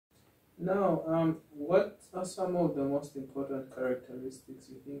Now, what are some of the most important characteristics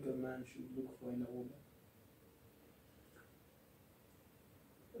you think a man should look for in a woman?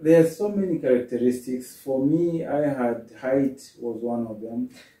 There are so many characteristics. For me, I had height was one of them.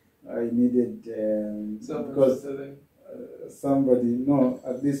 I needed because somebody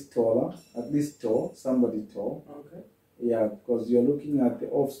at least taller, at least tall, somebody tall. Okay. Yeah, because you're looking at the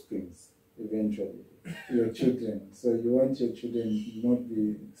offsprings eventually, your children. So you want your children to not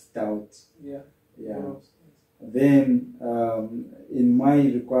be stout. Yeah. Yeah. Then in my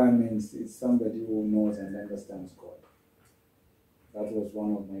requirements, it's somebody who knows and understands God. That was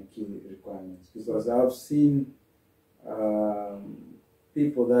one of my key requirements, because I've seen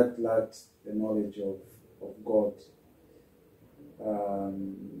people that lacked the knowledge of God,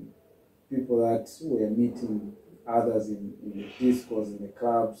 people that were meeting others in the discos, in the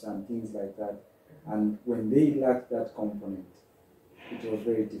clubs and things like that. And when they lacked that component, it was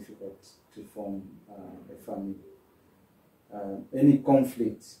very difficult to form a family. Any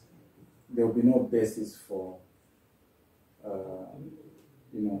conflict, there will be no basis for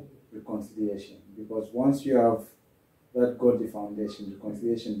reconciliation, because once you have that godly foundation,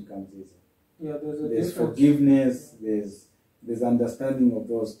 reconciliation becomes easy. Yeah, there's forgiveness, there's understanding of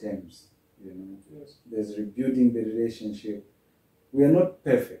those terms, Yes. There's rebuilding the relationship. We are not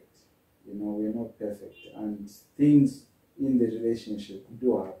perfect, we are not perfect, and things in the relationship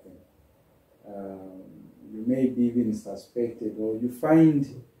do happen. You may be even suspected, or you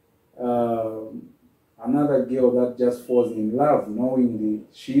find another girl that just falls in love knowingly.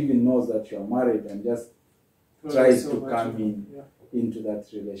 She even knows that you are married and just tries to come into that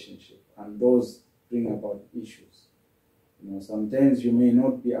relationship, and those bring about issues. Sometimes you may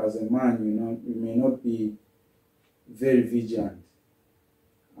not be, as a man, you may not be very vigilant,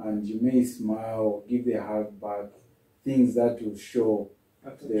 and you may smile or give the hug back, things that will show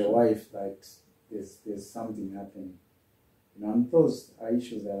to the wife that there's something happening. And those are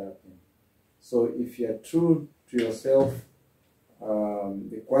issues that happen. So if you're true to yourself,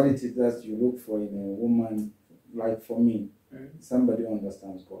 the qualities that you look for in a woman, like for me, somebody who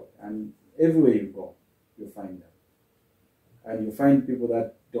understands God. And everywhere you go, you find them. And you find people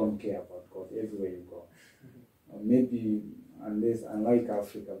that don't care about God everywhere you go. Maybe, unlike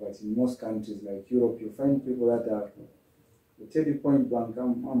Africa, but in most countries like Europe, you find people that are, they tell you point blank,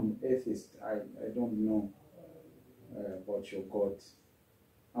 I'm atheist, I don't know about your God.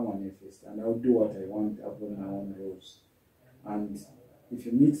 I'm an atheist, and I'll do what I want upon my own rules. And if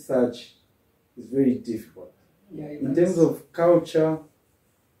you meet such, it's very difficult. Yeah, in terms of culture,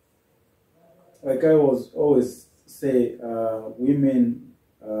 like I was always say, women,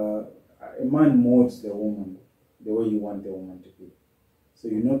 a man molds the woman the way you want the woman to be. So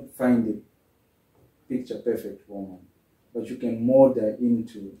you not find a picture perfect woman, but you can mold her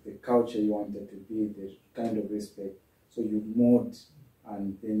into the culture you want her to be, the kind of respect. So you mold,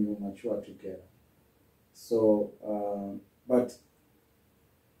 and then you mature together. So, but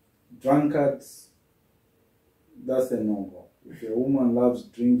drunkards, that's a no-go. If a woman loves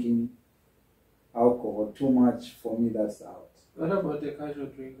drinking alcohol too much, for me, that's out. What about the casual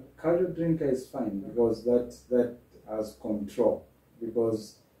drinker? Casual drinker is fine, because that has control.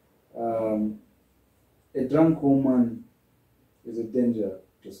 Because a drunk woman is a danger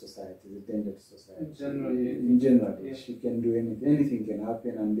to society. Is a danger to society. In general, yeah. She can do anything. Anything can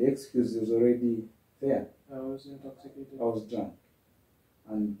happen, and the excuse is already there. I was intoxicated. I was drunk,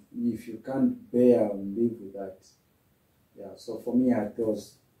 and if you can't bear and live with that, yeah. So for me, I had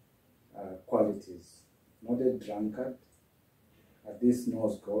those qualities. Not a drunkard. At least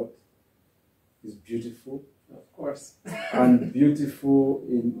knows God. Is beautiful. Of course. And beautiful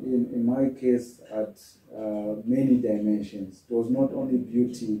in my case at many dimensions. It was not only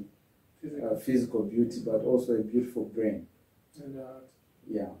beauty, physical beauty, but also a beautiful brain. And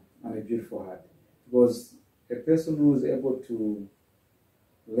yeah, and a beautiful heart. Because a person who is able to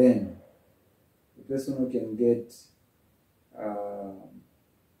learn, a person who can get,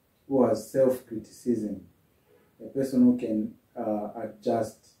 who has self-criticism, a person who can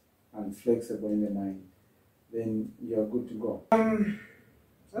adjust and flexible in the mind, then you're good to go.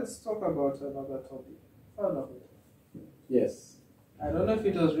 Let's talk about another topic. Fatherhood. Yes. I don't know if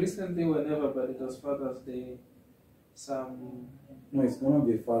it was recently, whenever, but it was Father's Day. No, it's gonna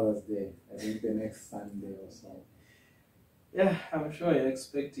be Father's Day. I think the next Sunday or so. Yeah, I'm sure you're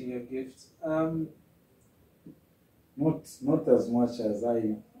expecting your gift. Not as much as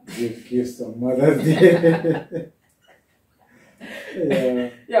I give gifts on Mother's Day. Yeah.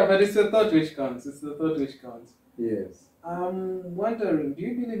 Yeah, but it's the thought which counts. It's the thought which counts. Yes. I'm wondering, do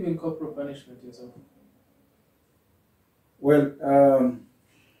you believe in corporal punishment yourself? Well,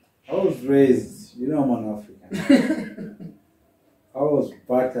 I was raised, you know, I'm an African. I was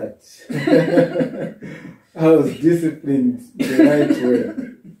battered. I was disciplined the right way.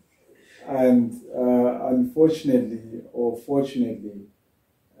 And unfortunately or fortunately,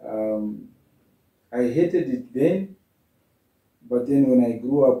 I hated it then. But then when I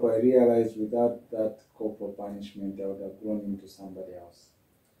grew up, I realized without that corporal punishment, I would have grown into somebody else.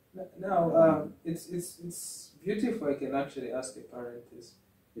 Now, it's beautiful. I can actually ask a parent this.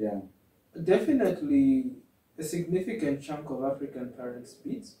 Yeah. Definitely, a significant chunk of African parents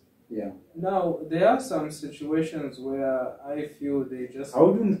beat. Yeah. Now, there are some situations where I feel they just... I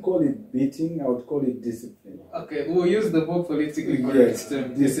wouldn't call it beating, I would call it discipline. Okay, we'll use the more politically correct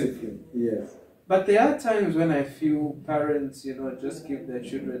term. Discipline, yes. But there are times when I feel parents, just give their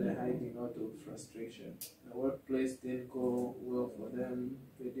children a hiding out of frustration. The workplace didn't go well for them,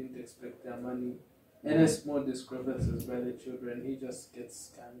 they didn't expect their money. Any small discrepancies by the children, he just gets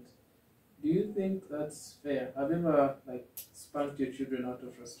scanned. Do you think that's fair? Have you ever spanked your children out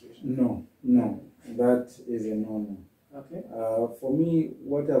of frustration? No, that is a no-no. Okay. For me,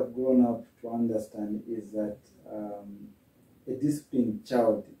 what I've grown up to understand is that a disciplined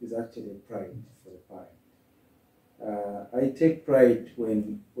child is actually a pride for the parent. I take pride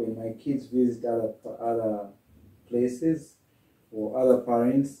when my kids visit other places or other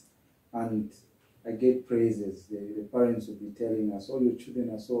parents, and I get praises. The parents will be telling us, "Oh, your children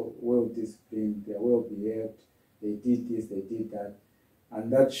are so well disciplined, they are well behaved, they did this, they did that,"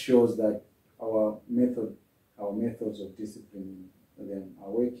 and that shows that our methods of disciplining them are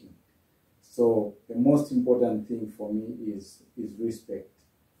working. So the most important thing for me is respect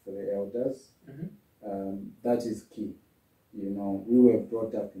for the elders. Mm-hmm. That is key. We were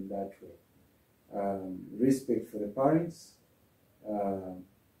brought up in that way. Respect for the parents.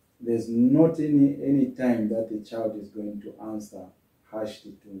 There's not any time that the child is going to answer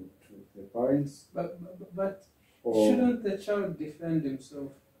harshly to the parents. But shouldn't the child defend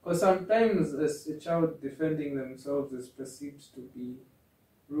himself? Because sometimes a child defending themselves is perceived to be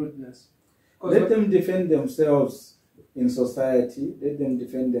rudeness. Let them defend themselves in society. Let them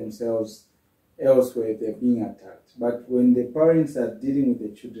defend themselves elsewhere if they're being attacked. But when the parents are dealing with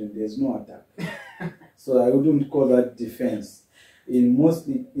the children, there's no attack. So I wouldn't call that defense. In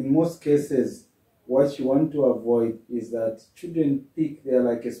most cases, what you want to avoid is that children they're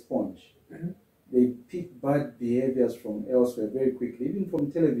like a sponge. Mm-hmm. They pick bad behaviors from elsewhere very quickly, even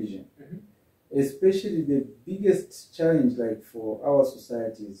from television. Mm-hmm. Especially the biggest challenge, for our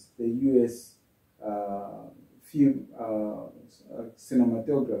societies, the US film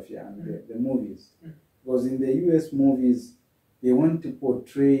cinematography and the movies. Mm-hmm. Because in the US movies, they want to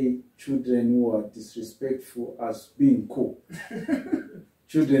portray children who are disrespectful as being cool.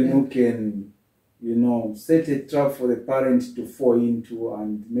 Children who can, set a trap for the parent to fall into,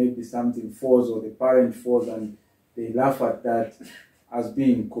 and maybe something falls or the parent falls and they laugh at that as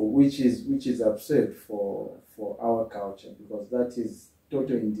being cool, which is absurd for our culture, because that is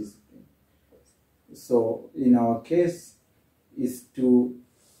total indiscipline. So in our case, is to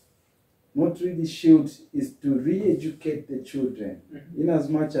not really shield, is to re-educate the children. Mm-hmm. In as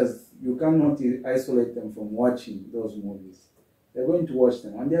much as you cannot isolate them from watching those movies. They're going to watch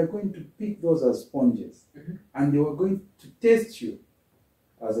them, and they are going to pick those as sponges. Mm-hmm. And they are going to test you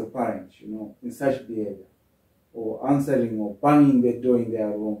as a parent, in such behavior, or answering or banging the door in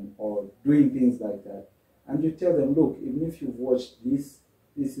their room, or doing things like that. And you tell them, look, even if you've watched this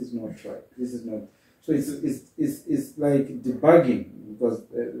is not right. This is not. So it's like debugging, because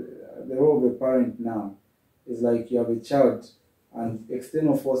the role of a parent now is like you have a child and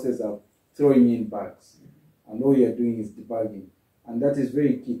external forces are throwing in bugs, and all you're doing is debugging. And that is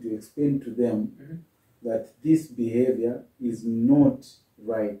very key, to explain to them that this behavior is not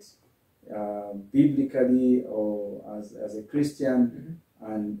right, biblically or as a Christian,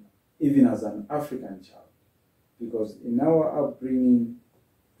 and even as an African child. Because in our upbringing,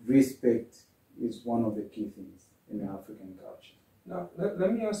 respect is one of the key things in the African culture. Now,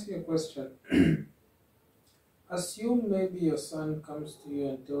 let me ask you a question. Assume maybe your son comes to you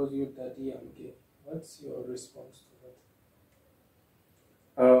and tells you, "Daddy, I'm gay." What's your response to that?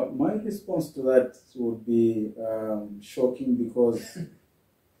 My response to that would be shocking, because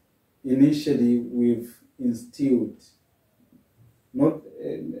initially we've instilled, not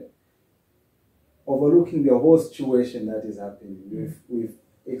overlooking the whole situation that is happening. We've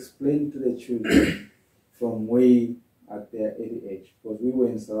explained to the children from way at their early age, because we were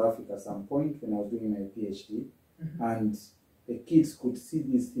in South Africa at some point when I was doing my PhD, and the kids could see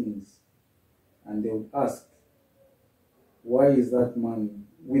these things, and they would ask, "Why is that man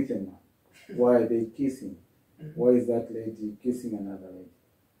with a man? Why are they kissing? Why is that lady kissing another lady?"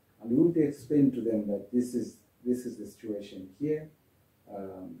 And we would explain to them that this is the situation here,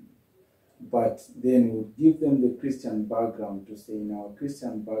 but then we would give them the Christian background to say, in our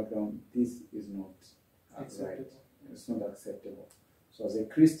Christian background, this is not right. It's not acceptable. So as a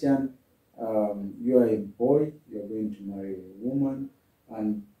Christian, you are a boy, you are going to marry a woman,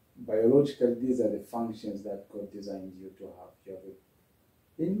 and biologically, these are the functions that God designed you to have. You have a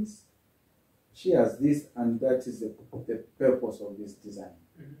penis, she has this, and that is the purpose of this design.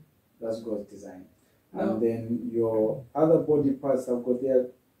 Mm-hmm. That's God's design. No. And then your other body parts have got their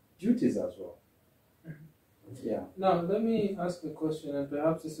duties as well. Mm-hmm. Yeah. Now, let me ask a question, and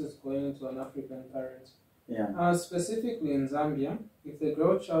perhaps this is going into an African parent. Yeah. Specifically in Zambia, if the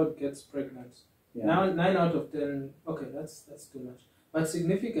girl child gets pregnant, now 9 out of 10, okay, that's too much. But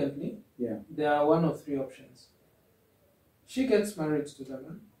significantly, there are 1 of 3 options. She gets married to the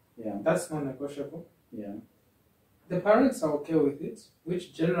man. Yeah. That's non-negotiable. Yeah. The parents are okay with it,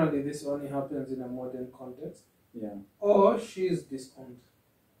 which generally this only happens in a modern context. Yeah. Or she is disowned.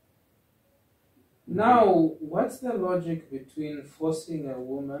 Mm-hmm. Now, what's the logic between forcing a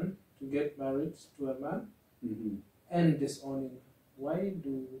woman to get married to a man and disowning her? Why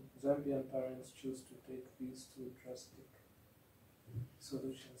do Zambian parents choose to take these two drastic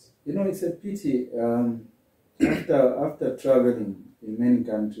solutions? You know, it's a pity. After traveling in many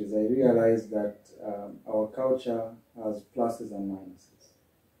countries, I realized that our culture has pluses and minuses.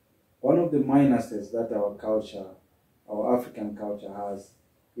 One of the minuses that our culture, our African culture has,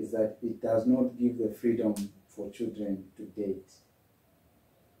 is that it does not give the freedom for children to date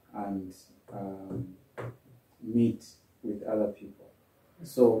and meet with other people.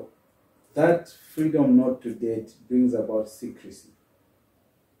 So that freedom not to date brings about secrecy.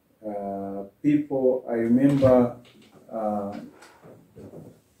 I remember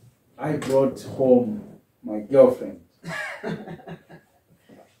I brought home my girlfriend.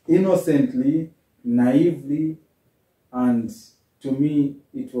 Innocently, naively, and to me,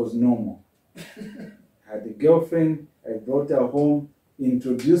 it was normal. I had a girlfriend, I brought her home,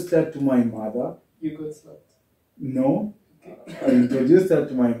 introduced her to my mother. You got slapped? No. Okay. I introduced her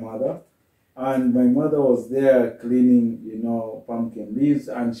to my mother, and my mother was there cleaning, pumpkin leaves,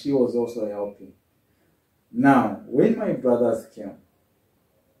 and she was also helping. Now, when my brothers came,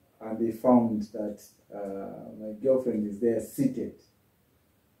 and they found that my girlfriend is there seated,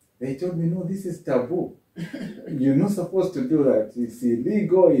 they told me, no, this is taboo. You're not supposed to do that. It's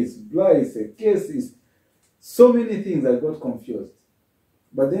illegal, it's blah, it's a case, it's so many things. I got confused.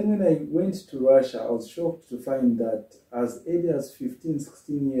 But then when I went to Russia, I was shocked to find that as early as 15,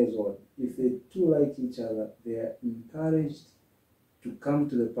 16 years old, if they two like each other, they are encouraged to come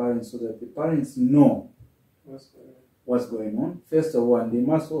to the parents so that the parents know what's going on. First of all, and they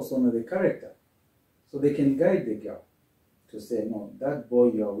must also know the character. So they can guide the girl to say, no, that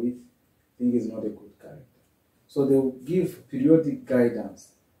boy you are with, I think is not a good character. So they will give periodic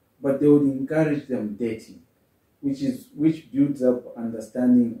guidance, but they would encourage them dating, which builds up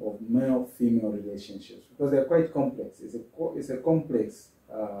understanding of male-female relationships, because they're quite complex. It's a complex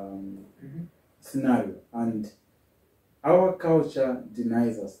scenario, and our culture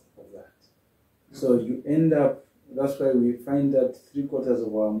denies us of that. So you end up, that's why we find that 3/4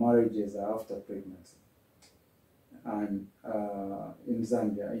 of our marriages are after pregnancy. And in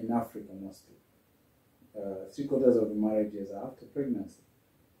Zambia, in Africa mostly, 3/4 of the marriages are after pregnancy,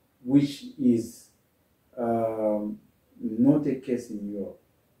 which is not a case in Europe.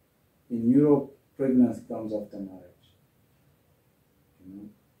 In Europe, pregnancy comes after marriage.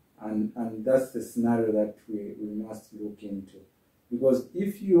 And that's the scenario that we must look into. Because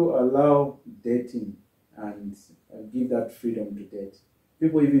if you allow dating and give that freedom to date,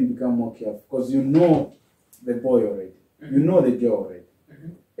 people even become more careful, because you know the boy already, you know the girl already.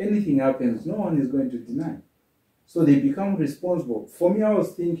 Anything happens, no one is going to deny. So they become responsible. For me, I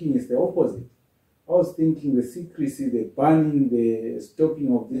was thinking it's the opposite. I was thinking the secrecy, the banning, the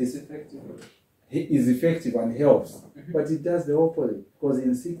stopping of this is effective and helps. But it does the opposite, because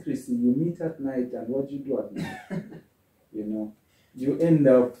in secrecy, you meet at night, and what you do at night, you end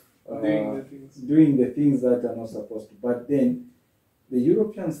up doing the things that are not supposed to. But then the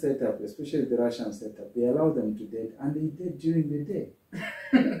European setup, especially the Russian setup, they allow them to date, and they date during the day.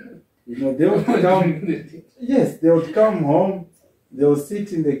 They would come. Yes, they would come home. They would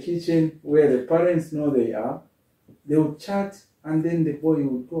sit in the kitchen where the parents know they are. They would chat, and then the boy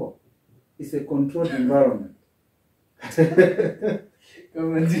would go. It's a controlled environment.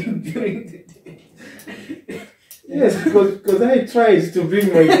 Come and do during the day. Yes, because I tried to bring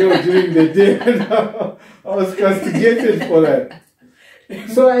my girl during the day, and I was castigated for that.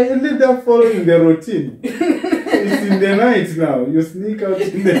 So I ended up following the routine. it's in the night now. You sneak out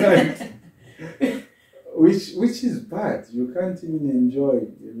in the night. Which is bad. You can't even enjoy,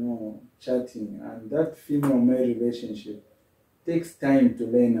 chatting. And that female-male relationship takes time to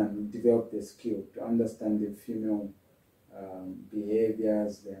learn and develop the skill to understand the female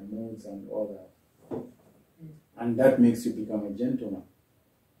behaviors, their moods, and all that. And that makes you become a gentleman.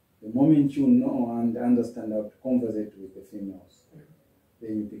 The moment you know and understand how to conversate with the females,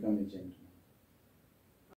 then you become a gentleman.